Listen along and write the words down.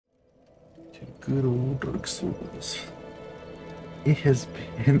Good old Dark Souls. It has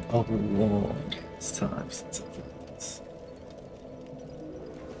been a long time since I've played this.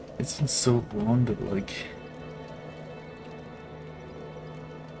 It's been so long that, like,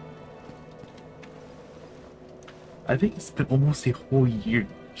 I think it's been almost a whole year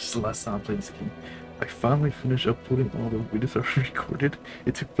since the last time I played this game. I finally finished uploading all the videos I've recorded.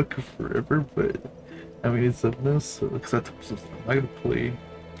 It took fucking forever, but I mean, it's up now, so because I told myself I'm not gonna play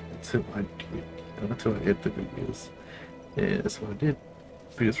until I do it, until I edit the videos. Yeah, that's what I did.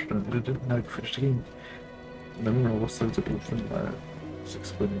 Videos were done edited, now I can finish the game. And I remember all the stuff to do from was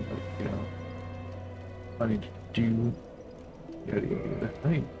explaining, like, I need to do yada yada. I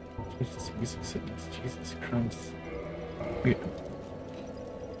need to change this music settings. Jesus Christ. Yeah.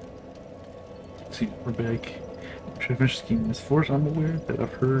 See, we're back. I'm trying to finish the game. As far as I'm aware, that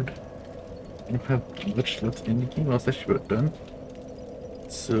I've heard, I don't have much left in the game. I was actually about done.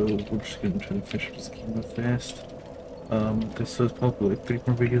 So we're just gonna try to finish this game real fast. This is probably like 3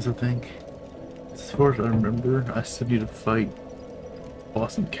 more videos, I think. As far as I remember, I still need to fight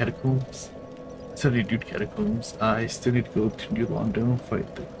boss in Catacombs. I still need to do Catacombs. I still need to go to New Londo and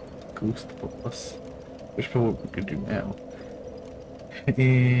fight the ghost boss, which is probably what we're gonna do now.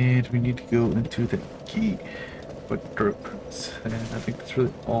 And we need to go into the gate, but Dark Prince, and I think that's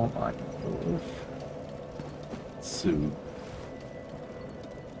really all I know of. So,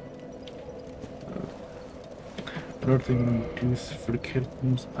 another thing I'm gonna do is for the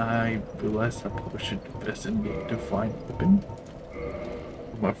Catacombs, I realized I probably should invest in a divine weapon.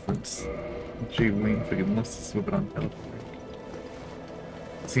 My friends, Jay Wayne fucking loves this weapon on Hell.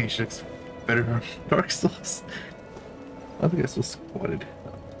 See, she looks better on Dark Souls. I think I still squatted.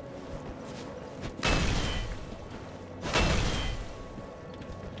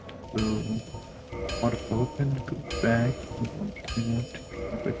 So, modify weapon, go back, go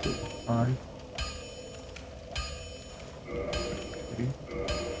back to 5. Okay,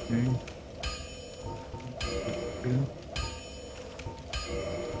 okay.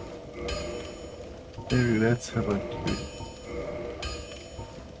 There, that's how I do it.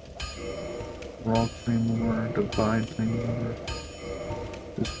 Raw Claymore, Divine Claymore.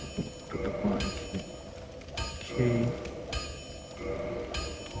 This the Divine Claymore. Okay.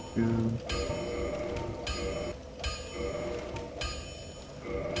 Good.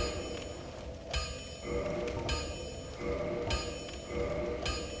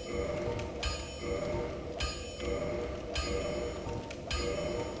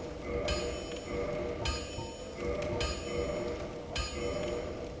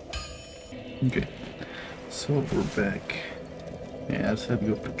 Okay, so we're back. Yeah, I just had to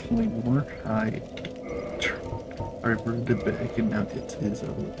go for Claymore. I reverted back and now it is a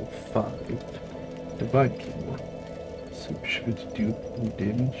level 5 Divine Claymore. So we should do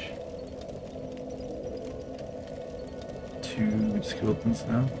damage. 2 skeletons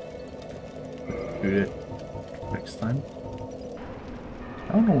now. Do that next time.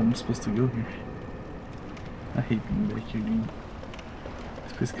 I don't know where I'm supposed to go here. I hate being back here, dude.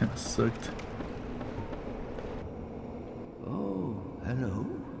 This place kinda sucked. Hello?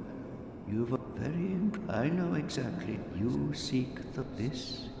 You've a very... I know exactly. You seek the...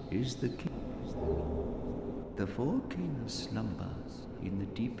 This is the key. The 4 kings slumber in the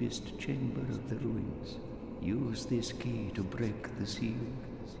deepest chamber of the ruins. Use this key to break the seal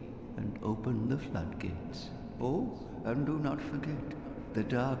and open the floodgates. Oh, and do not forget, the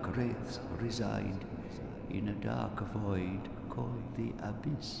dark wraiths reside in a dark void called the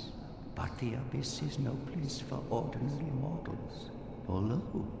Abyss. But the Abyss is no place for ordinary mortals.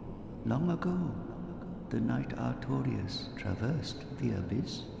 Although, long ago, the knight Artorias traversed the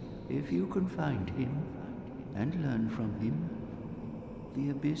Abyss. If you can find him and learn from him, the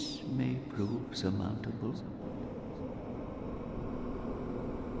Abyss may prove surmountable.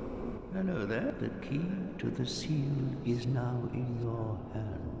 Hello there. The key to the seal is now in your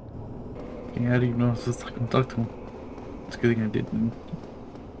hand. Yeah, I didn't know I was supposed to talk to him. It's a good thing I didn't.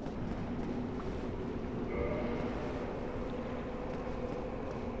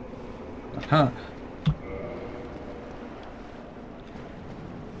 Huh.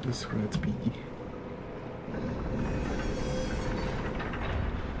 This is where it's be.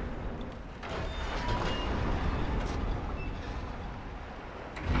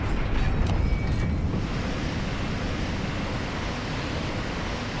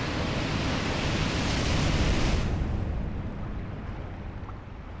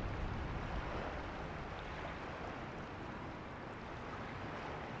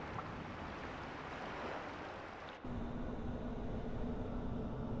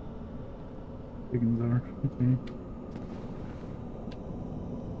 Chickens are. Okay.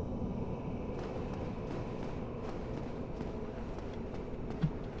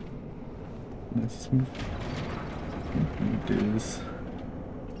 Let's move. It is.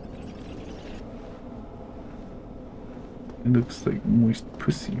 It looks like moist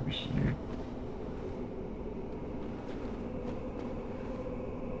pussy over here.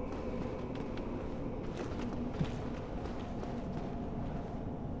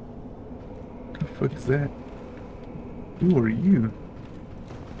 The fuck is that? Who are you?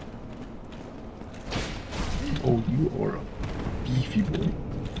 Oh, you are a beefy boy.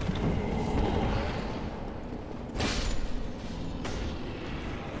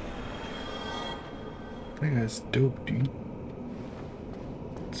 That guy's dope, dude.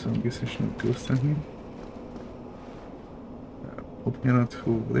 So I'm guessing there's no ghosts down here. Hoping I don't have to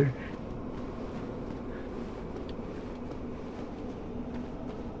go over there.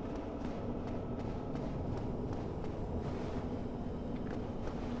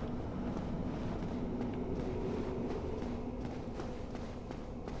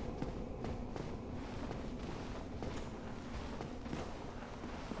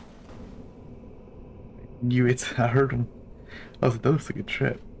 Knew it. I heard him. I was like, that looks like a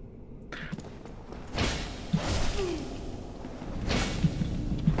trap.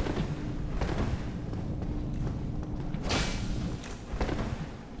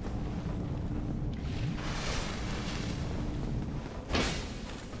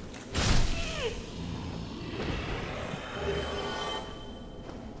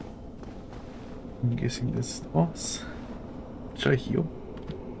 I'm guessing this is the boss. Should I heal?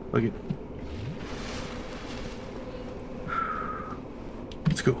 Fuck it.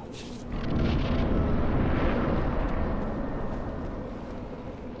 Let's go.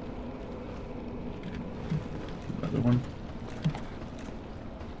 Another one.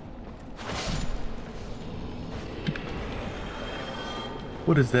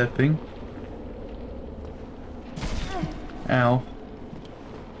 What is that thing? Ow.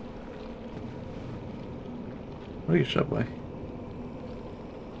 What are you shot by?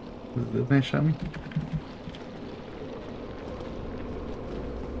 Was it that thing shot me?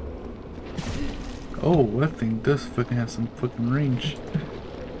 Oh, that thing does fucking have some fucking range.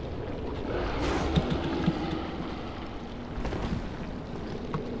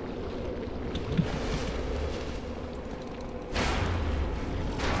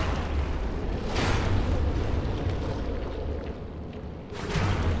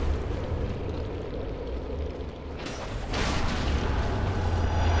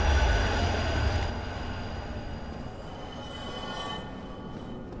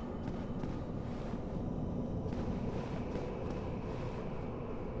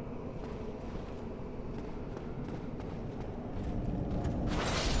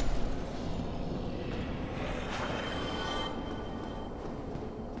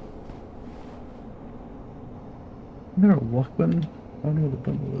 Is there a walk button? I don't know what the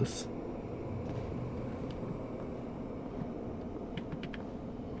button was.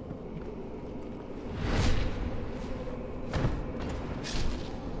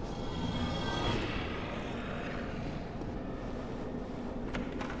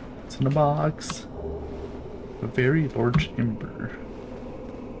 It's in a box. A very large ember.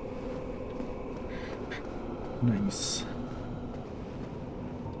 Nice.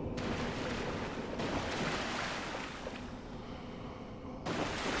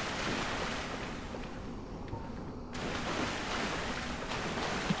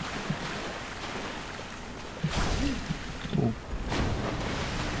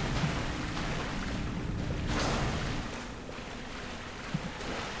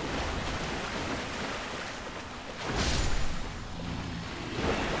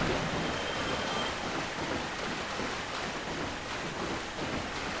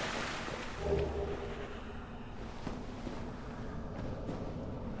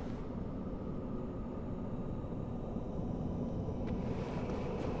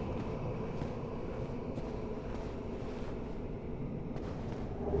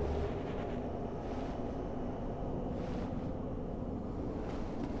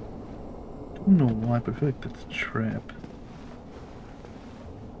 I don't know why, but I feel like that's a trap.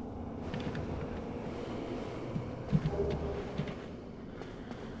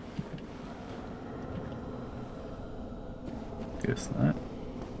 Guess not.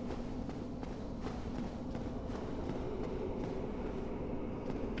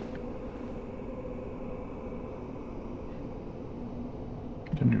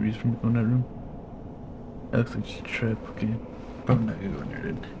 Any reason for me to go in that room? That looks like it's a trap, okay. Probably not gonna go in there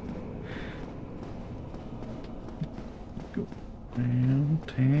then. Go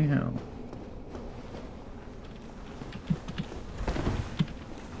downtown.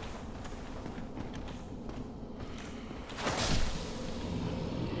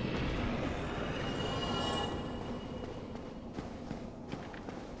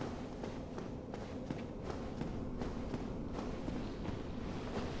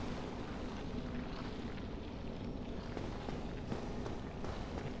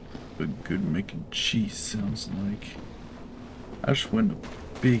 what good mac and cheese sounds like. I just went a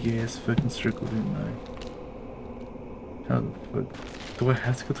big ass fucking circle, didn't I? How the fuck? Do I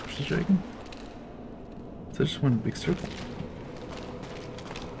have to go towards the dragon? So I just went a big circle.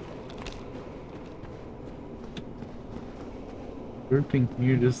 Everything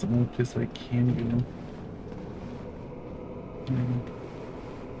here is the only place I can go.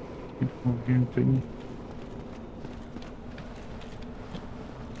 Get over here and thing.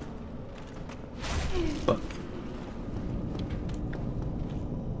 Fuck.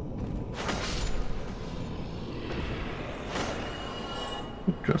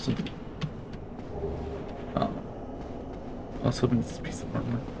 Drop something. Oh. I was hoping this piece of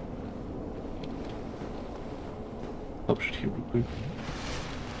armor. Publish it here real quick.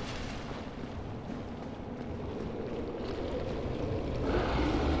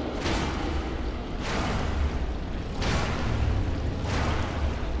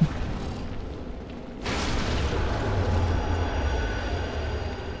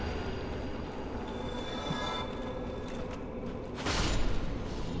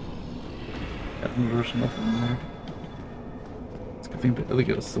 There's nothing in there. It's a good thing the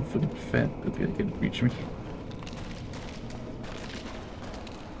alligator is so fucking fat that they can reach me.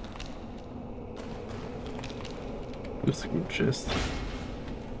 Looks like a chest.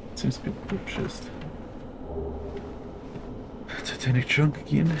 Seems to be a good chest. Titanic trunk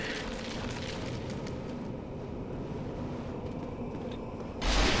again.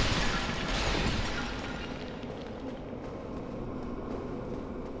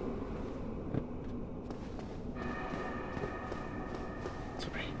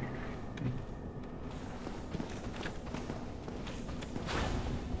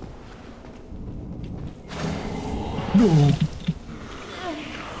 No.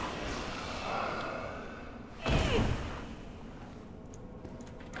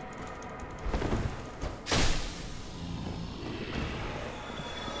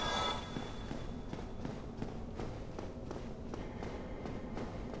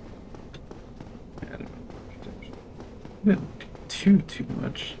 Not too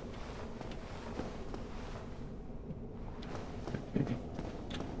much. Okay.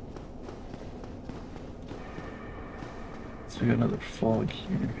 So we got another fog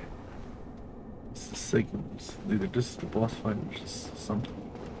here. It's the segments. Either this is the boss fight or just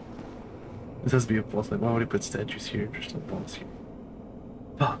something. This has to be a boss fight. Why would he put statues here? There's no boss here.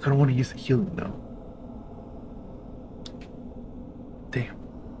 Fuck, I don't want to use the healing now. Damn.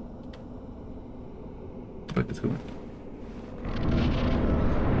 Fuck, it's going.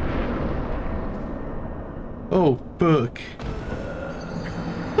 Oh, fuck.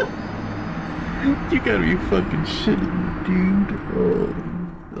 You gotta be fucking shitting me, dude.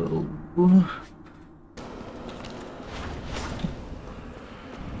 Oh, no.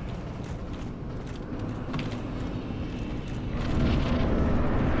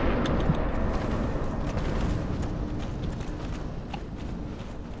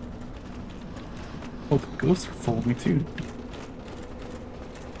 Oh, the ghosts are following me too.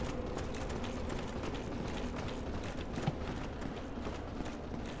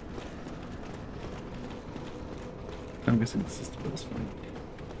 I'm guessing this is the boss fight.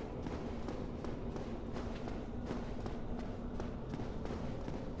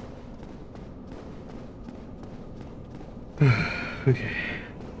 Okay.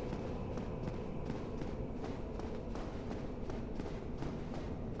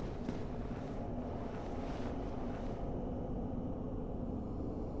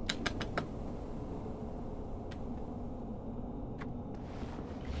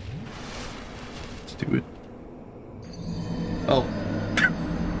 Let's do it. Oh.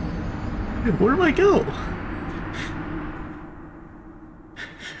 Where do I go?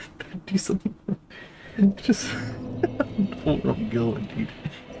 Do something. Just I don't know where I'm going, dude.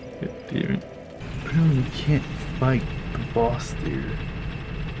 God damn it. Apparently we can't fight the boss there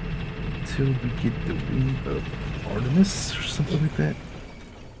until we get the ring of Artemis or something like that.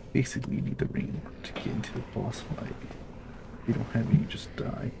 Basically you need the ring to get into the boss fight. If you don't have it, you just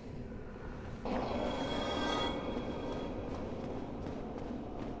die.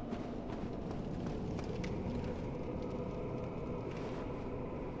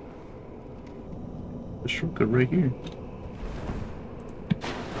 The shortcut right here.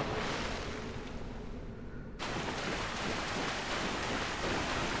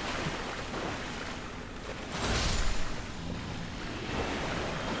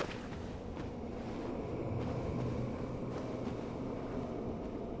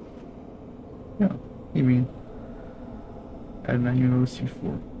 Yeah, you mean I did not even notice you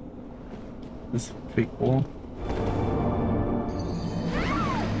before. This fake wall.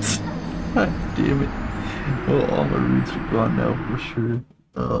 God damn it. Well, all my roots are gone now for sure.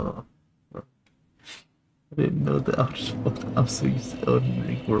 I didn't know that. I'm so used to Elden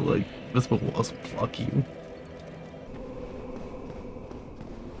Ring where like this one will also block you.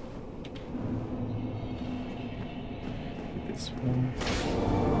 This one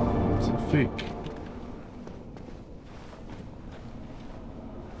is a fake.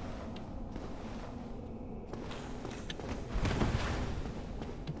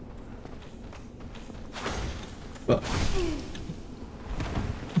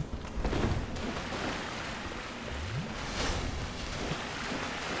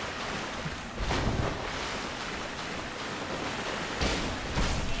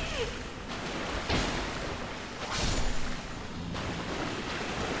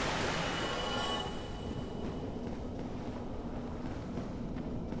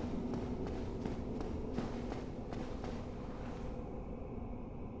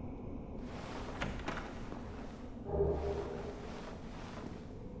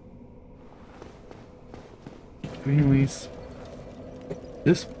 But anyways,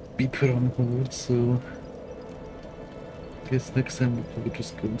 this be put on hold, so I guess next time we'll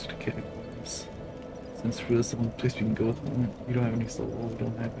just go into the catacombs. Since for this one place we can go with one, we don't have any soul, we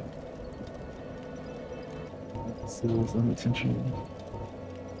don't have it. Souls unintentional.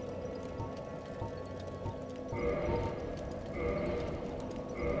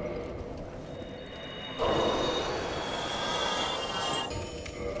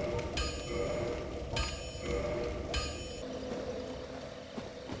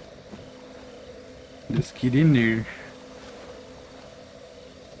 Just get in there.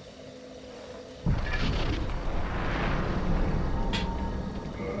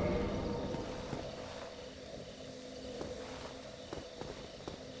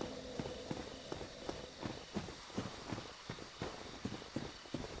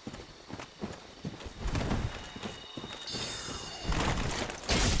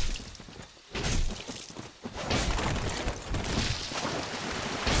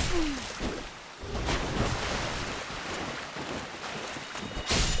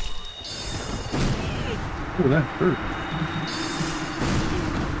 Oh, that hurt.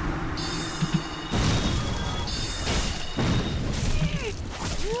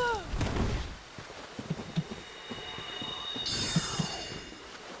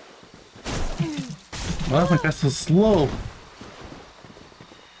 Why am I so slow?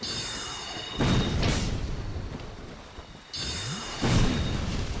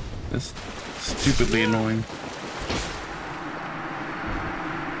 That's stupidly annoying.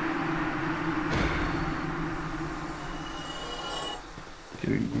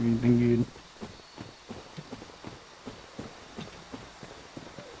 Doing anything good?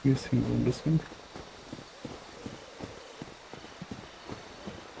 Missing on this one.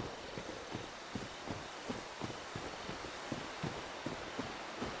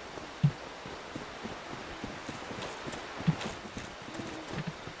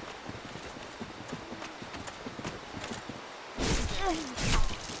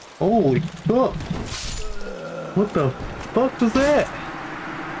 Holy fuck! What the fuck was that?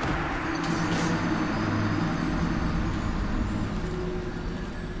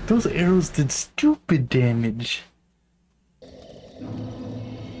 Those arrows did stupid damage.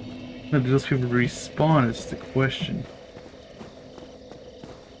 Now, do those people respawn is the question.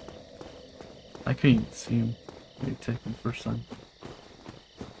 I couldn't even see them. They attacked me first time.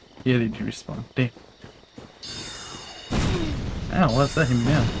 Yeah, they do respawn. Damn. Ow, what's that hit me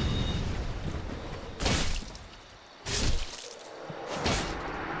down?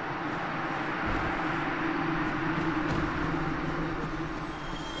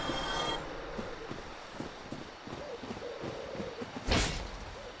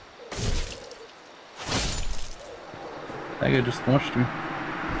 That guy just launched me.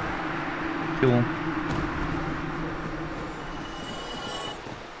 Kill him.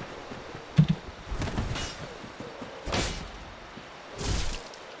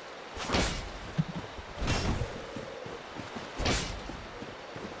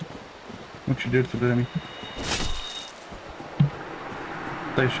 What you did to the enemy?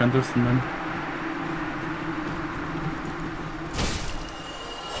 They shunned us and then.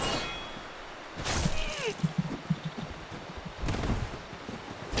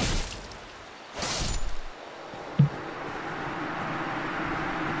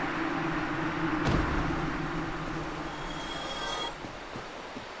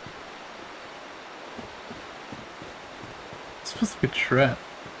 It's supposed to be a trap.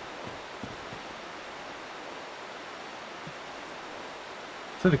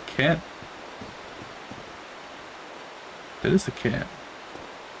 Is that a cat? That is a cat.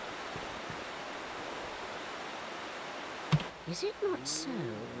 Is it not so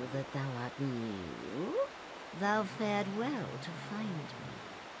that thou art new? Thou fared well to find me,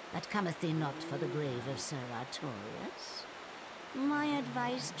 but cometh thee not for the grave of Sir Artorius? My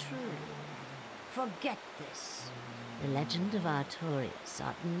advice true. Forget this. The legend of Artorius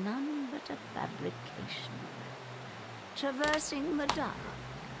art none but a fabrication. Traversing the dark.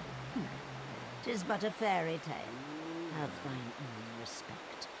 'Tis but a fairy tale. Have thine own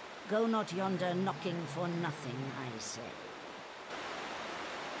respect. Go not yonder knocking for nothing, I say.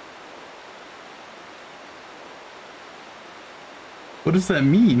 What does that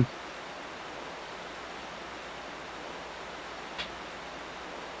mean?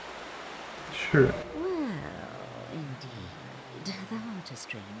 Sure. Well, indeed, thou art a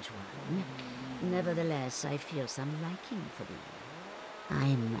strange one. Nevertheless, I feel some liking for thee.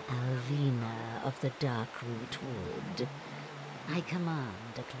 I'm Alvina of the Darkroot Wood. I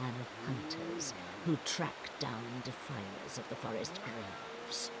command a clan of hunters who track down defilers of the forest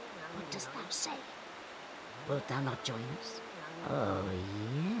graves. What dost thou say? Wilt thou not join us? Oh,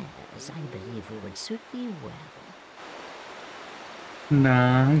 yes, I believe we would suit thee well.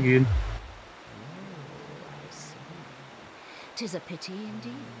 Nah, I'm good. Oh, I see. 'Tis a pity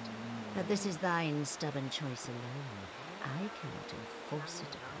indeed, but this is thine stubborn choice alone. I cannot enforce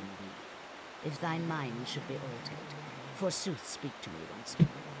it upon thee. If thy mind should be altered, forsooth speak to me once more.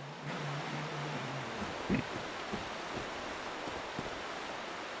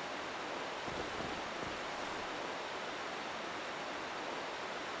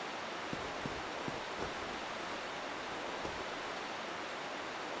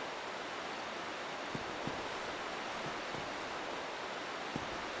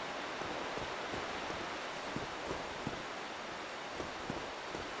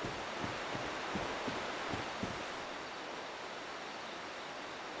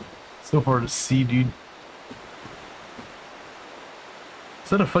 So hard to see, dude. Is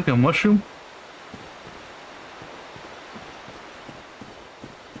that a fucking mushroom?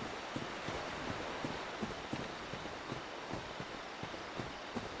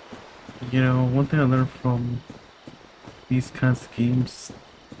 You know, one thing I learned from these kinds of games,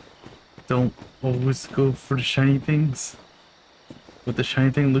 don't always go for the shiny things. But the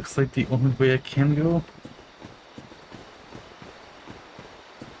shiny thing looks like the only way I can go.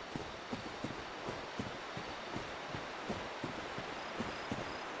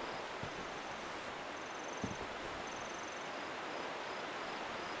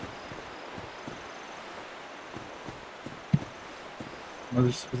 Am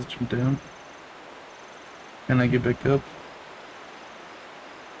I supposed to jump down? Can I get back up?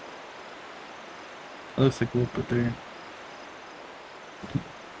 That looks like we'll put there.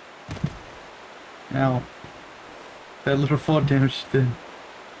 Ow. That little fall damage did.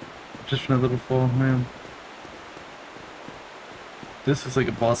 Just from that little fall, man. This is like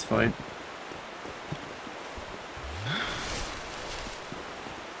a boss fight.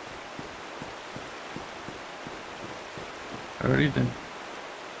 Alrighty then.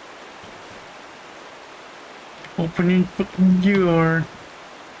 Open your fucking door.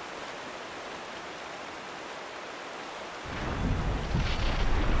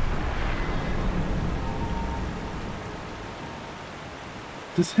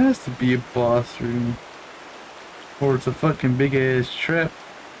 This has to be a boss room. Or it's a fucking big ass trap.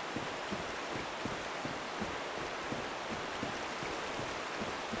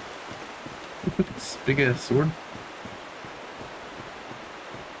 Look at this big ass sword.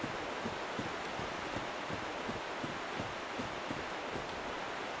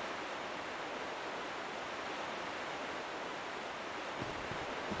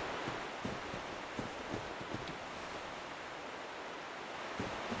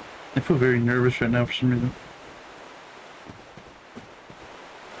 I feel very nervous right now for some reason.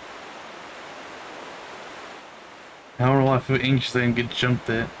 I don't know why I feel anxious I didn't get jumped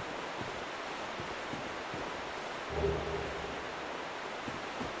at.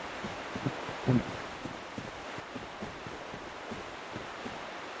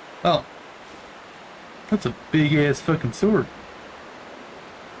 Oh. That's a big ass fucking sword.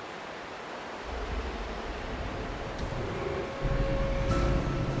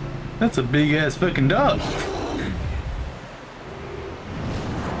 That's a big ass fucking dog.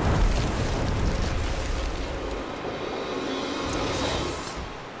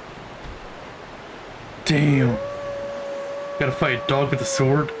 Damn. Gotta fight a dog with a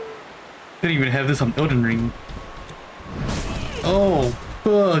sword. They didn't even have this on Elden Ring. Oh,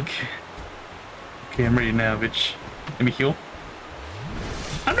 fuck. Okay, I'm ready now, bitch. Let me heal.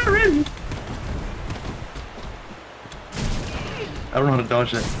 I'm not ready. I don't know how to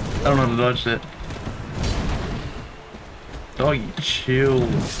dodge that. I don't know how to dodge that. Doggy, chill.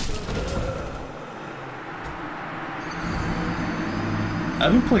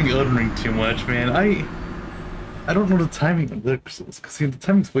 I've been playing Elden Ring too much, man. I don't know the timing of the pixels, because the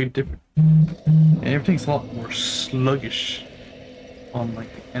timing's way different. And everything's a lot more sluggish on like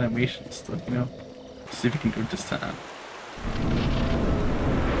the animation stuff, you know? See if we can do it this time.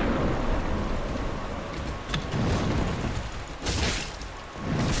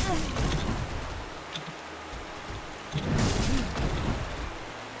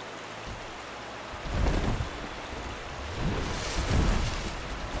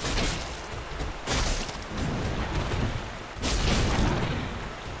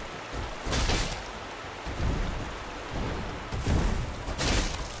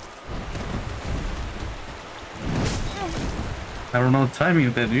 I don't know the timing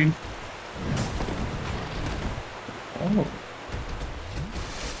of that, dude. Oh.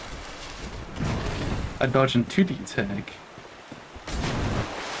 I dodged into the attack.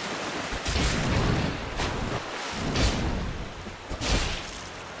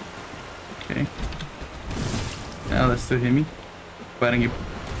 Okay. Now that still hit me. But I didn't get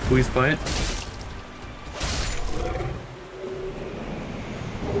poised by it.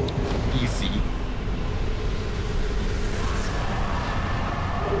 Easy.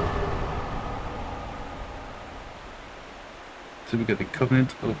 So we got the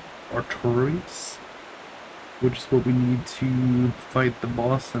Covenant of Artorias, which is what we need to fight the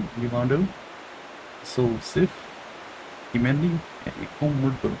boss at Yolando, Soul Sith, Humanity, and a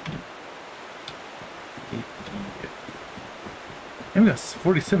Homeward Boat. And we got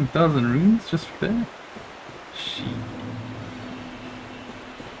 47,000 runes just for that. Shit.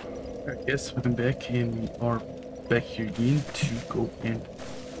 I guess we've been back and we are back here again to go and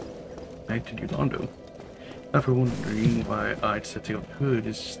back to Yolando. Now if you're wondering why I decided to take off the hood,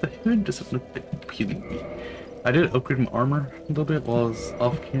 it's just the hood doesn't look that appealing to me. I did upgrade my armor a little bit while I was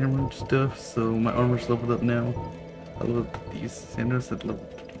off camera and stuff, so my armor's leveled up now. I love these sandals at level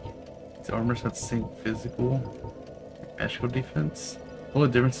 3. These armors have the same physical and magical defense. The only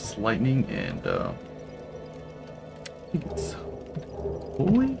difference is lightning and I think it's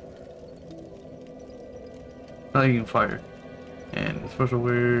holy? Not even fire. And as far as I'm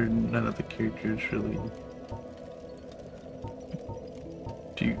aware, none of the characters really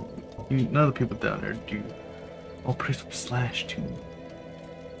none of the people down there do. Oh, praise from Slash too.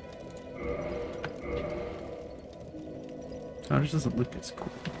 Oh, it just doesn't look as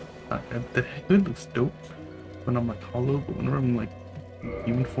cool. The hood looks dope when I'm like hollow, but whenever I'm like in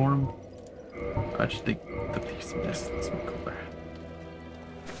human form, I just think the piece of this looks more cooler.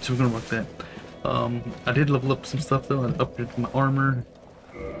 So we're gonna rock that. I did level up some stuff though. I upgraded my armor,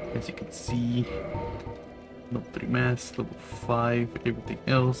 as you can see. Level 3 mass, level 5, everything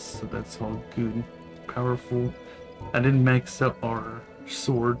else, so that's all good, powerful. I didn't max out our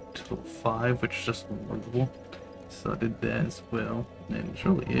sword to level 5, which is just one level, so I did that as well, and that's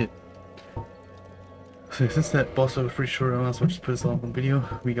really it. So since that boss fight was pretty short, I might as well just put this all on video.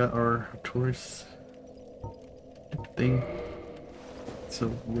 We got our Taurus thing,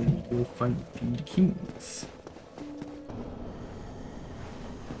 so we will fight the kings.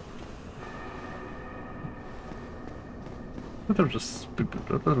 I thought it was just stupid.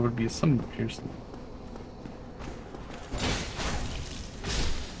 I thought it would be a summon piercing.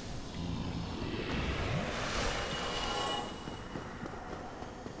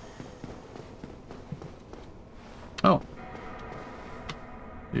 Oh.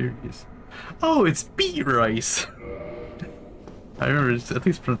 There he is. Oh, it's beet rice! I remember, I think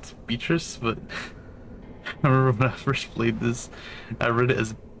it's pronounced Beatrice, but I remember when I first played this, I read it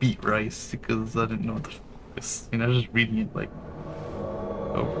as beet rice because I didn't know what the you know, I was just reading it like,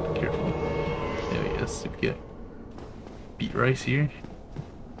 oh, be careful. There he is. We get beet rice here.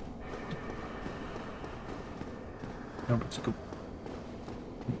 Now let's go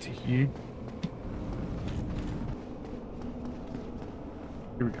into here.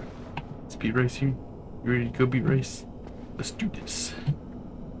 Here we go. It's beet rice here. You ready to go, beet rice? Let's do this.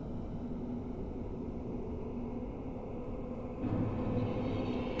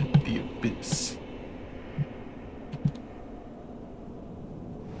 The abyss.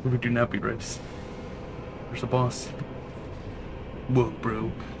 What do we do now, beet rice? Where's the boss? Whoa,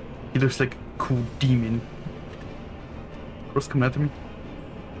 bro. He looks like a cool demon. Girls come after me?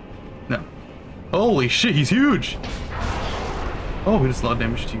 No. Holy shit, he's huge! Oh, he does a lot of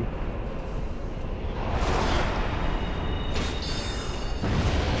damage to you.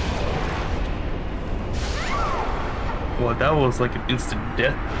 Well, that was like an instant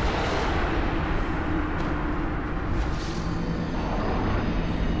death.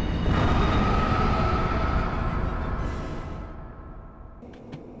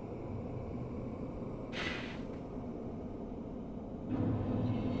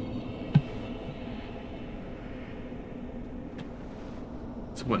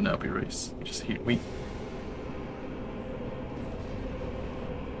 So what now be race? You just hate wait.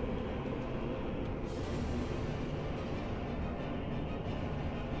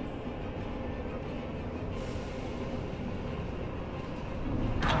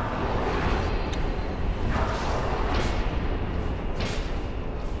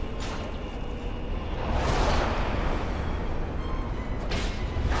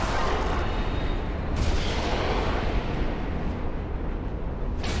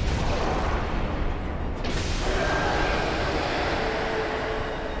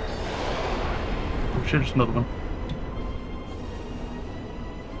 There's another one.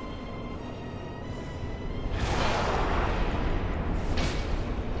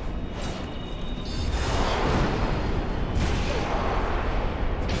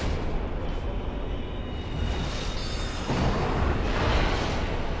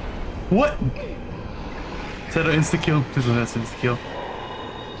 What? Is that an insta kill? Please don't have an insta kill.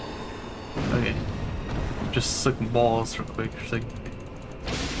 Okay. Just sucking balls real quick for a second.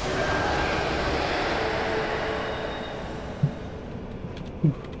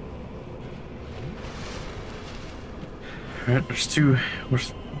 Alright, there's two. Where's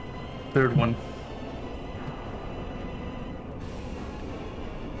the third one?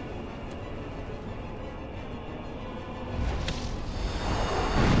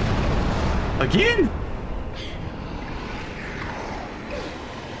 Again?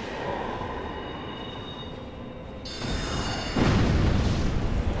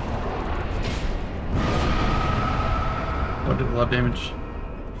 Oh, did a lot of damage.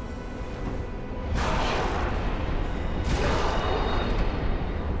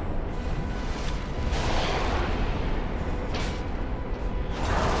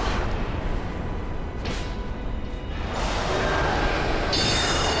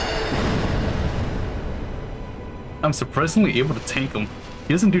 I'm surprisingly able to tank him.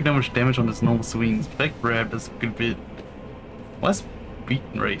 He doesn't do that much damage on his normal swings, but that grab does a good bit. Why's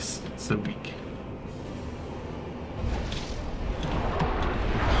beaten race so weak?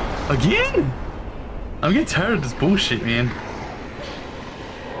 Again? I'm getting tired of this bullshit, man.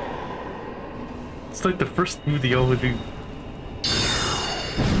 It's like the first move they always do.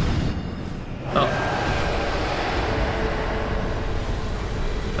 Oh.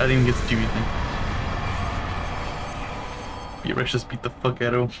 I didn't even get to do anything. Yeah, let's just beat the fuck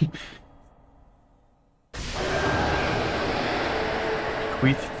out of him.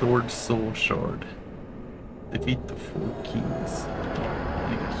 Bequeath Thord's Soul Shard. Defeat the 4 kings.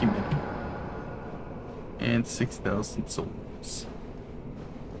 And a human. And 6,000 souls.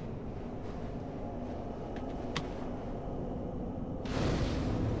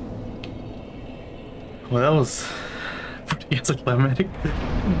 Well, that was pretty anticlimactic.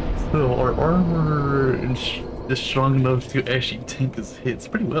 So our armor is strong enough to actually tank his hits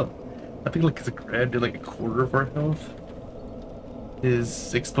pretty well. I think like his grab did like a quarter of our health.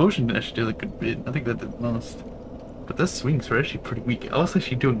 His explosion actually did like a good bit. I think that did the most. But those swings were actually pretty weak. I was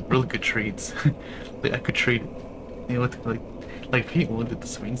actually doing really good trades. Like I could trade, you know, like if he only did the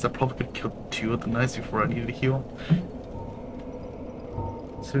swings, I probably could kill 2 of the knights before I needed to heal.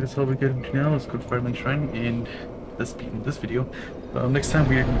 So that's all we get into now. Let's go to Firelight Shrine and that's the end of this video. Next time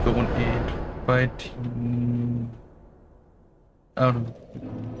we're gonna go on and fight. I don't know.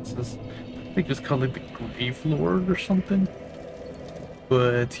 It says, I think it's called like the Grave Lord or something.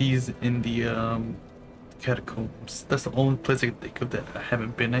 But he's in the catacombs. That's the only place I can think of that I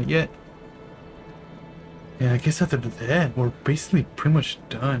haven't been at yet. Yeah, I guess after that, we're basically pretty much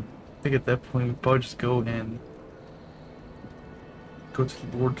done. I think at that point we probably just go and go to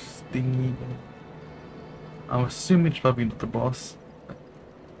the Lord's thingy. I'm assuming it's probably another boss.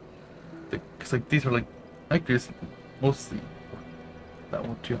 Because like these are like there's mostly that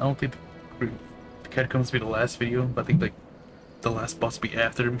one too. I don't think the catacombs will be the last video, but I think like the last boss will be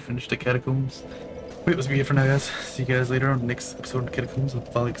after we finish the catacombs. Wait, let's be it for now, guys. See you guys later on the next episode of the catacombs. I'm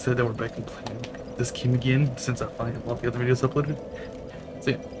finally excited that we're back and playing this game again since I finally have all the other videos uploaded.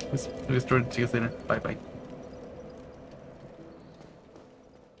 So yeah, let's see you guys later. Bye bye.